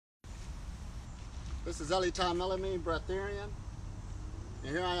This is Breatharian,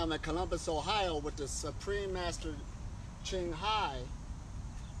 and here I am in Columbus, Ohio with the Supreme Master Ching Hai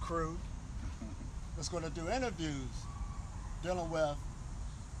crew that's going to do interviews dealing with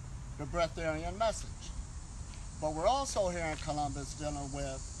the Breatharian message. But we're also here in Columbus dealing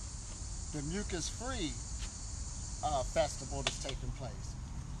with the mucus-free festival that's taking place.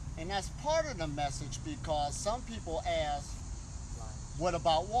 And that's part of the message because some people ask, what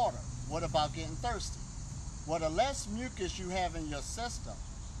about water? What about getting thirsty? Well, the less mucus you have in your system,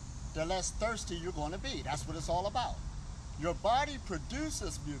 the less thirsty you're going to be. That's what it's all about. Your body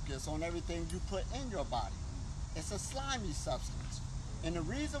produces mucus on everything you put in your body. It's a slimy substance. And the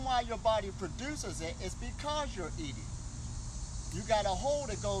reason why your body produces it is because you're eating. You got a hole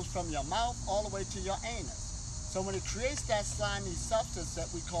that goes from your mouth all the way to your anus. So when it creates that slimy substance that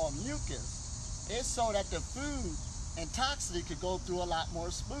we call mucus, it's so that the food and toxicity could go through a lot more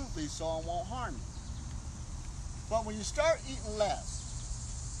smoothly so it won't harm you. But when you start eating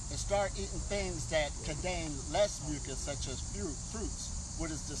less and start eating things that contain less mucus, such as fruits,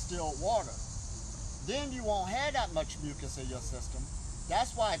 which is distilled water, then you won't have that much mucus in your system.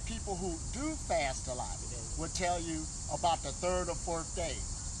 That's why people who do fast a lot would tell you about the third or fourth day,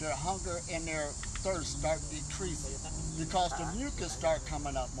 their hunger and their thirst start decreasing because the mucus start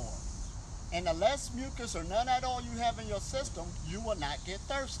coming up more. And the less mucus or none at all you have in your system, you will not get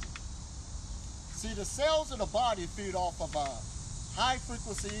thirsty. See, the cells of the body feed off of a high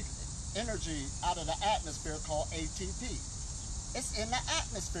frequency energy out of the atmosphere called ATP. It's in the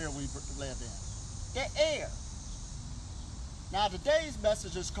atmosphere we live in, the air. Now today's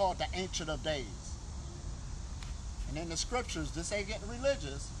message is called the Ancient of Days. And in the scriptures, this ain't getting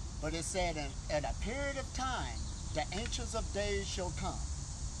religious, but it said in a period of time, the Ancients of Days shall come.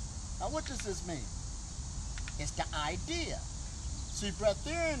 Now what does this mean? It's the idea. See,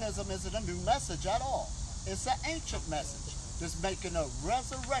 Breatharianism isn't a new message at all. It's an ancient message that's making a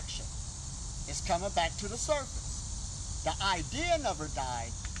resurrection. It's coming back to the surface. The idea never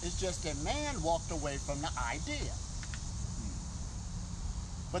died. It's just that man walked away from the idea.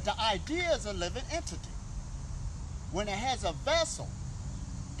 But the idea is a living entity. When it has a vessel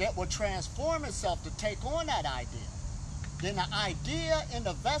that will transform itself to take on that idea, then the idea and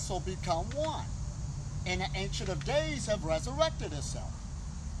the vessel become one. And the Ancient of Days have resurrected itself.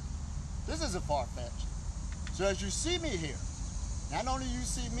 This isn't far-fetched. So as you see me here, not only you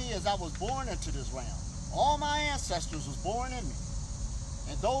see me as I was born into this realm, all my ancestors was born in me.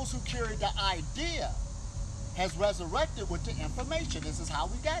 And those who carried the idea has resurrected with the information. This is how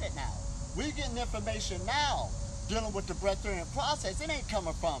we got it now. We're getting information now dealing with the Breatharian process. It ain't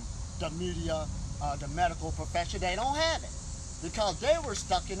coming from the media, the medical profession. They don't have it because they were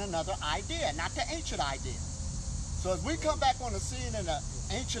stuck in another idea, not the ancient idea. So as we come back on the scene and the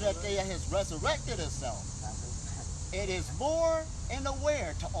ancient idea has resurrected itself, it is more and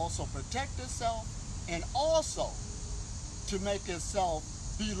aware to also protect itself and also to make itself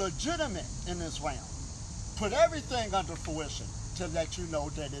be legitimate in this realm. Put everything under fruition to let you know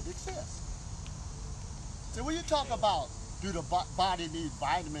that it exists. So when you talk about do the body need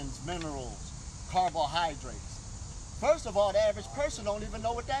vitamins, minerals, carbohydrates, first of all, the average person don't even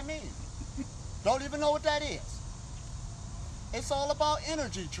know what that means. Don't even know what that is. It's all about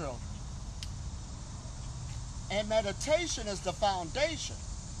energy, children. And meditation is the foundation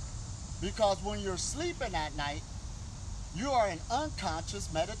because when you're sleeping at night, you are in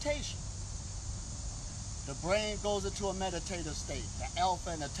unconscious meditation. The brain goes into a meditative state, the alpha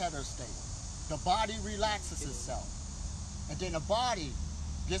and the theta state. The body relaxes itself. And then the body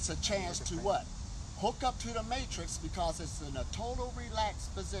gets a chance to what? Hook up to the matrix because it's in a total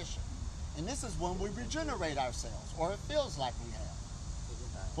relaxed position. And this is when we regenerate ourselves, or it feels like we have.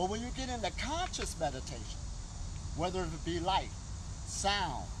 But when you get into conscious meditation, whether it be light,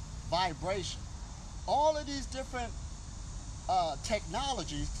 sound, vibration, all of these different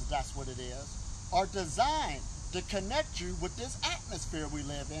technologies, because that's what it is, are designed to connect you with this atmosphere we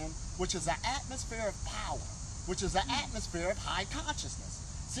live in, which is an atmosphere of power, which is an atmosphere of high consciousness.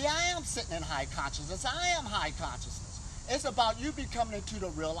 See, I am sitting in high consciousness. I am high consciousness. It's about you becoming into the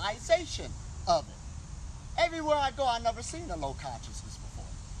realization of it. Everywhere I go, I've never seen a low consciousness before.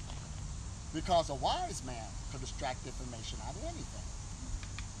 Because a wise man could extract information out of anything.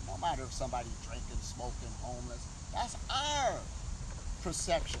 No matter if somebody's drinking, smoking, homeless. That's our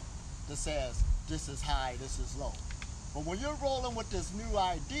perception that says this is high, this is low. But when you're rolling with this new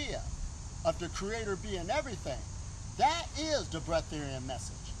idea of the Creator being everything, that is the Breatharian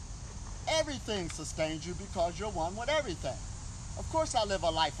message. Everything sustains you because you're one with everything. Of course I live a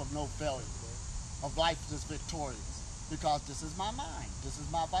life of no failure, of life that's victorious, because this is my mind, this is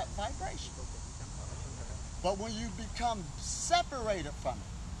my vibration. But when you become separated from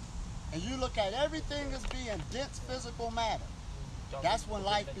it, and you look at everything as being dense physical matter, that's when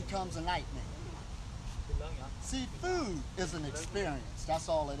life becomes a nightmare. See, food is an experience. That's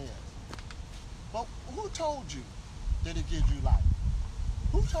all it is. But who told you that it gives you life?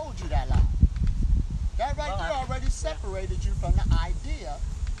 Who told you that lie? That right there already separated you from the idea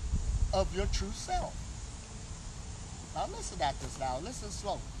of your true self. Now listen at this now. Listen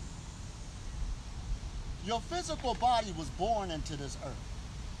slowly. Your physical body was born into this earth.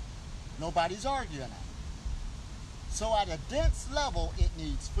 Nobody's arguing that. So at a dense level, it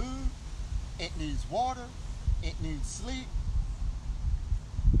needs food, it needs water, it needs sleep.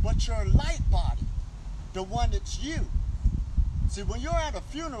 But your light body, the one that's you. See, when you're at a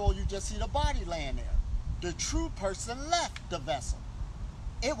funeral, you just see the body laying there. The true person left the vessel.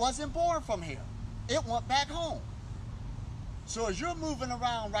 It wasn't born from here. It went back home. So as you're moving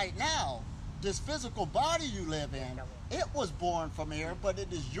around right now, this physical body you live in, it was born from here, but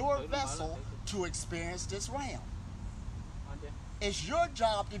it is your vessel to experience this realm. It's your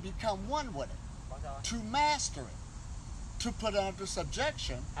job to become one with it, to master it, to put it under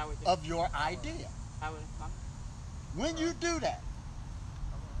subjection of your idea. When you do that,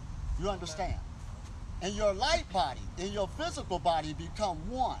 you understand. And your light body and your physical body become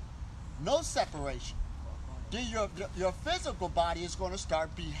one. No separation. Then your physical body is going to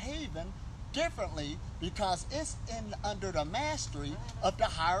start behaving differently because it's under the mastery of the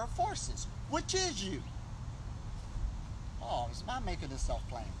higher forces, which is you. Oh, is my making this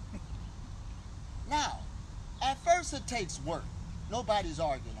self-plain? Now, at first it takes work. Nobody's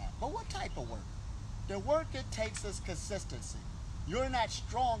arguing that. But what type of work? The work it takes is consistency. You're not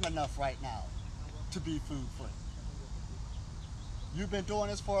strong enough right now to be food free. You've been doing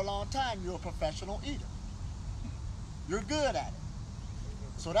this for a long time. You're a professional eater. You're good at it.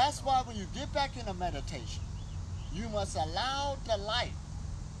 So that's why when you get back into meditation, you must allow the light,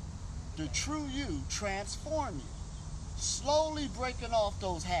 the true you, transform you. Slowly breaking off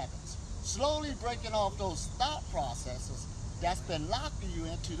those habits, slowly breaking off those thought processes that's been locking you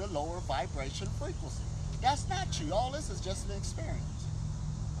into the lower vibration frequency. That's not you. All this is just an experience.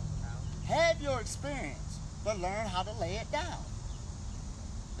 Have your experience, but learn how to lay it down.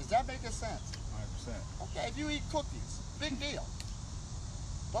 Is that making sense? 100%. Okay, if you eat cookies, big deal.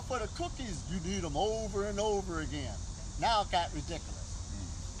 But for the cookies, you need them over and over again. Now it got ridiculous.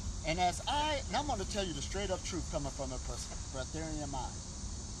 And I'm going to tell you the straight up truth coming from a Breatharian mind.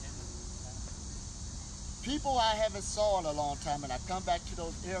 People I haven't saw in a long time, and I come back to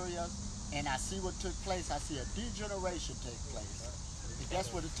those areas, and I see what took place. I see a degeneration take place. And guess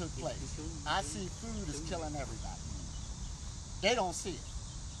what it took place? I see food is killing everybody. They don't see it.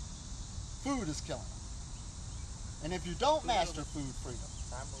 Food is killing them. And if you don't master food freedom,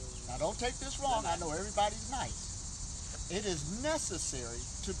 now don't take this wrong, I know everybody's nice. It is necessary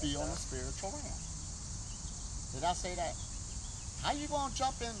to be on a spiritual realm. Did I say that? How you gonna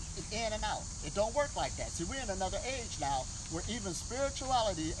jump in and out? It don't work like that. See, we're in another age now where even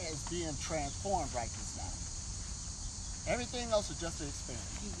spirituality is being transformed right this now. Everything else is just an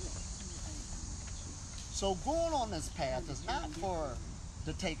experience. So going on this path is not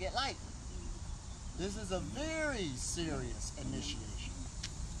to take it lightly. This is a very serious initiation.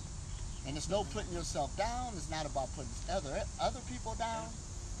 And it's no putting yourself down. It's not about putting other people down.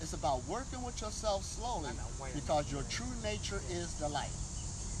 It's about working with yourself slowly because your true nature is the light.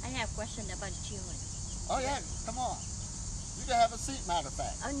 I have a question about children. Oh yeah, come on. You can have a seat, matter of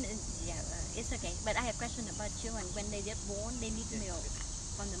fact. Oh, yeah, it's okay. But I have a question about children. When they get born, they need milk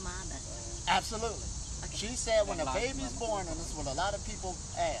from the mother. Absolutely. Okay. She said when a baby's born, and this is what a lot of people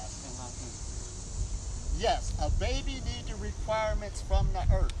ask. Yes, a baby needs the requirements from the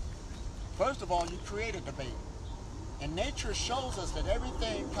earth. First of all, you created the baby. And nature shows us that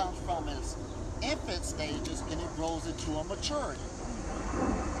everything comes from its infant stages and it grows into a maturity.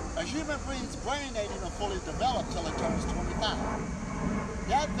 A human being's brain ain't even fully developed till it turns 25.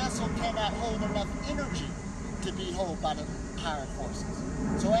 That vessel cannot hold enough energy to be held by the higher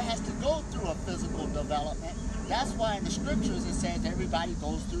forces. So it has to go through a physical development. That's why in the scriptures it says everybody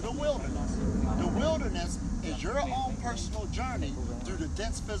goes through the wilderness. The wilderness is your own personal journey through the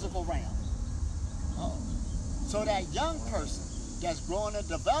dense physical realm. So that young person that's growing and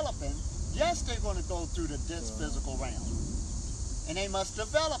developing, yes, they're going to go through the dense physical realm. And they must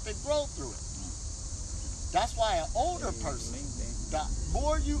develop and grow through it. That's why an older person, the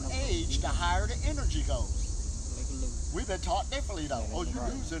more you age, the higher the energy goes. We've been taught differently though. Oh, you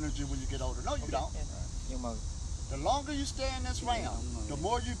lose energy when you get older. No, you don't. The longer you stay in this realm, the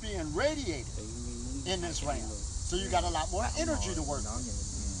more you're being radiated in this realm. So you got a lot more energy to work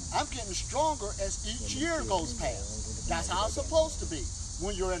with. I'm getting stronger as each year goes past. That's how it's supposed to be.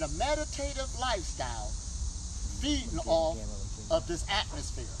 When you're in a meditative lifestyle, feeding off of this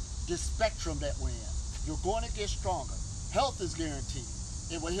atmosphere, this spectrum that we're in, you're going to get stronger. Health is guaranteed.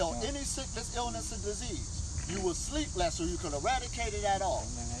 It will heal any sickness, illness, and disease. You will sleep less so you can eradicate it at all.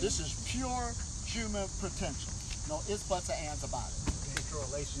 This is pure human potential. No ifs, buts, or ands about it. The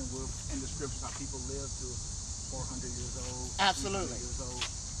correlation with in the scriptures how people live to 400 years old. Absolutely. 300 years old.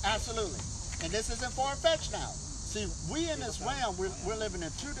 Absolutely. And this isn't far-fetched now. See, we in this realm, we're living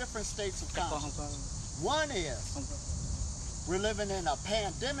in two different states of consciousness. One is we're living in a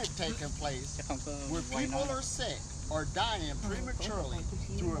pandemic taking place where people are sick or dying prematurely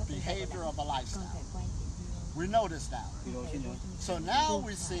through a behavior of a lifestyle. We know this now. So now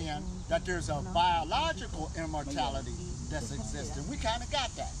we're seeing that there's a biological immortality that's existing. We kind of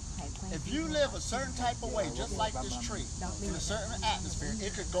got that. If you live a certain type of way, just like this tree, in a certain atmosphere,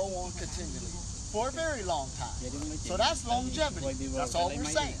 it could go on continually for a very long time. So that's longevity. That's all we're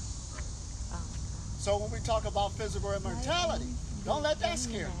saying. So when we talk about physical immortality, don't let that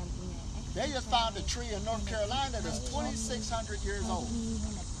scare you. They just found a tree in North Carolina that's 2,600 years old.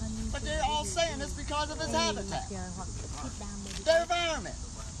 But they're all saying it's because of its habitat. Their environment.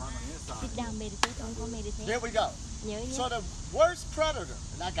 There we go. So the worst predator,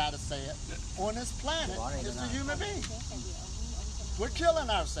 and I gotta say it, on this planet is the human being. We're killing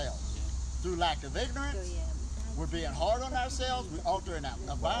ourselves through lack of ignorance. We're being hard on ourselves. We're altering our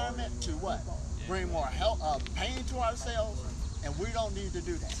environment to what? Bring more pain to ourselves, and we don't need to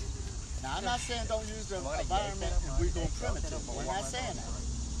do that. Now, I'm not saying don't use the environment and we go primitive. We're not saying that.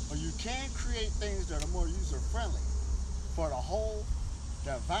 But you can create things that are more user-friendly for the whole,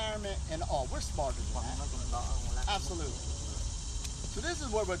 the environment, and all. We're smarter than that. Absolutely. So this is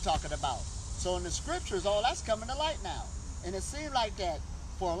what we're talking about. So in the scriptures, all that's coming to light now. And it seemed like that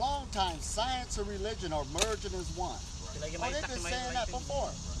for a long time, science and religion are merging as one. Oh, they've been saying that before.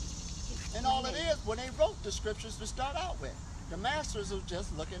 And all it is, when they wrote the scriptures to start out with, the masters are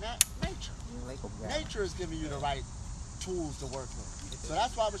just looking at nature. Nature is giving you the right tools to work with. So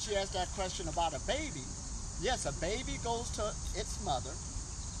that's why when she asked that question about a baby, yes, a baby goes to its mother,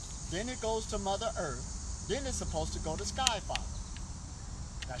 then it goes to Mother Earth, then it's supposed to go to Sky Father.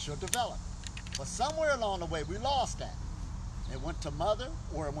 That's your development. But somewhere along the way, we lost that. It went to mother,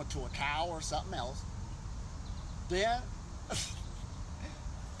 or it went to a cow or something else. Then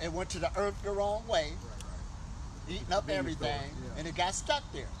it went to the earth the wrong way, eating up everything, and it got stuck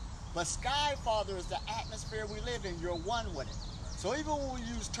there. But Sky Father is the atmosphere we live in. You're one with it. So even when we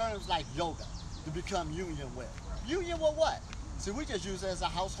use terms like yoga to become union with what? See, we just use it as a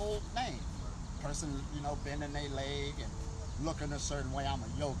household name. Person, you know, bending their leg and looking a certain way, I'm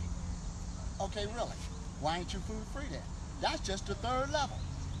a yogi. Okay, really? Why ain't you food free then? That's just the third level.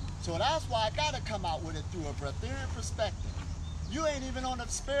 So that's why I gotta come out with it through a Breatharian perspective. You ain't even on a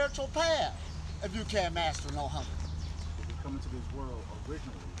spiritual path if you can't master no hunger. If we come into this world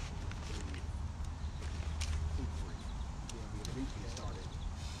originally, food free. Then we eventually started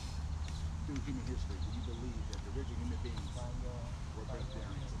through human history. Do you believe that the original human beings were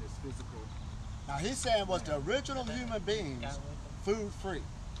breatharians in this physical? Now he's saying was the original human beings food free.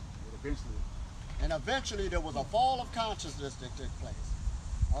 And eventually there was a fall of consciousness that took place.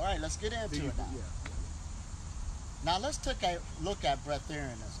 All right, let's get into it now. Now let's take a look at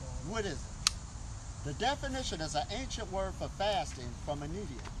breatharianism. What is it? The definition is an ancient word for fasting from an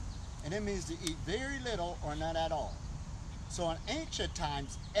idiom, and it means to eat very little or none at all. So in ancient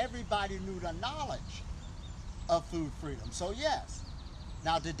times, everybody knew the knowledge of food freedom. So yes.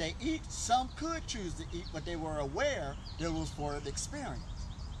 Now did they eat? Some could choose to eat, but they were aware that it was for an experience.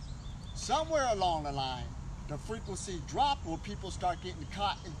 Somewhere along the line, the frequency dropped where people start getting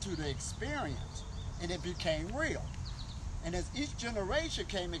caught into the experience, and it became real. And as each generation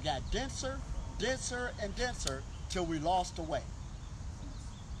came, it got denser, denser, and denser till we lost the way.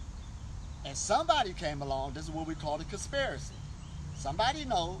 And somebody came along, this is what we call a conspiracy. Somebody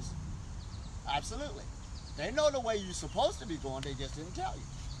knows, absolutely. They know the way you're supposed to be going, they just didn't tell you.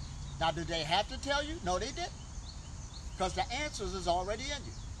 Now, did they have to tell you? No, they didn't. Because the answers is already in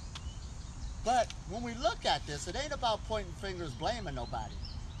you. But when we look at this, it ain't about pointing fingers, blaming nobody.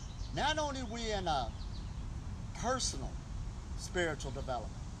 Not only we in a personal spiritual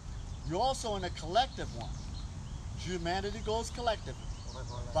development, you're also in a collective one. Humanity goes collectively.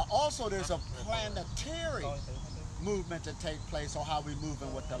 But also there's a planetary movement to take place on how we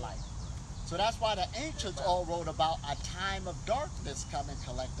moving with the light. So that's why the ancients all wrote about a time of darkness coming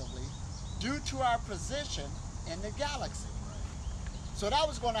collectively due to our position in the galaxy. So that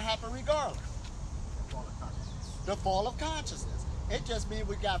was going to happen regardless. The fall of consciousness. It just means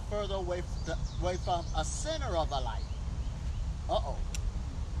we got further away from a center of a light. Uh-oh.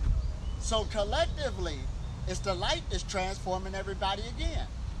 So collectively, it's the light that's transforming everybody again.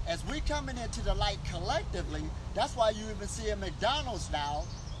 As we coming into the light collectively, that's why you even see at McDonald's now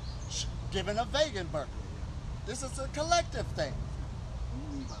giving a vegan burger. This is a collective thing.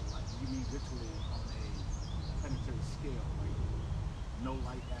 What do you mean by light? Do you mean literally on a planetary scale, like no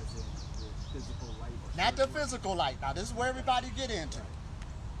light as in the physical light? Or Not the spiritual? physical light. Now this is where everybody get into.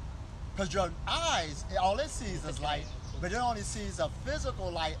 Because your eyes, all it sees is light, but it only sees a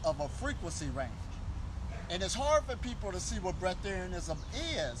physical light of a frequency range. And it's hard for people to see what breatharianism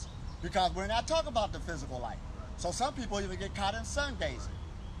is because we're not talking about the physical light. So some people even get caught in sun gazing.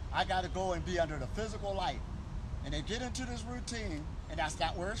 I got to go and be under the physical light. And they get into this routine, and that's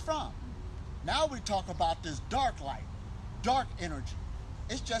not where it's from. Now we talk about this dark light, dark energy.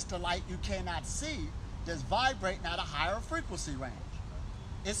 It's just the light you cannot see that's vibrating at a higher frequency range.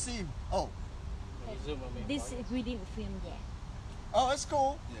 It seems, This we didn't film yet. oh, it's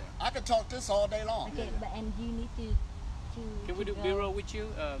cool. Yeah. I could talk this all day long. Okay, but and you need to Can we do go- B-roll with you?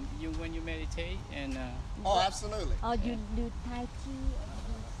 When you meditate and Oh, absolutely. Or you do Tai Chi or do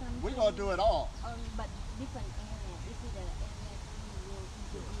something. We're going to do it all. But different area. This is the area you will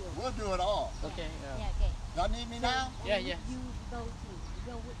interview. We'll do it all. okay. Yeah, okay. Y'all need me now? Yeah, yeah. You go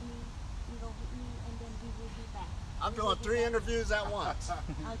with me, and then we will be back. I'm doing 3 interviews at once.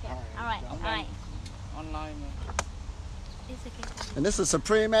 Okay, all right. Online. It's okay. And this is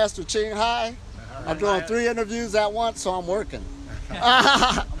Supreme Master Ching Hai. I'm doing 3 interviews at once, so I'm working.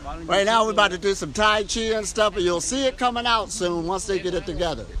 Right now we're about to do some Tai Chi and stuff, and you'll see it coming out soon once they get it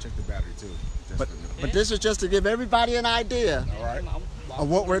together. Check the battery too. But this is just to give everybody an idea of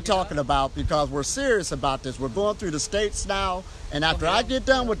what we're talking about because we're serious about this. We're going through the States now, and after I get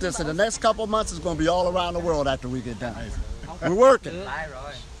done with this, in the next couple months, it's going to be all around the world after we get done. We're working.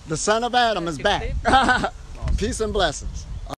 The son of Adam is back. Peace and blessings.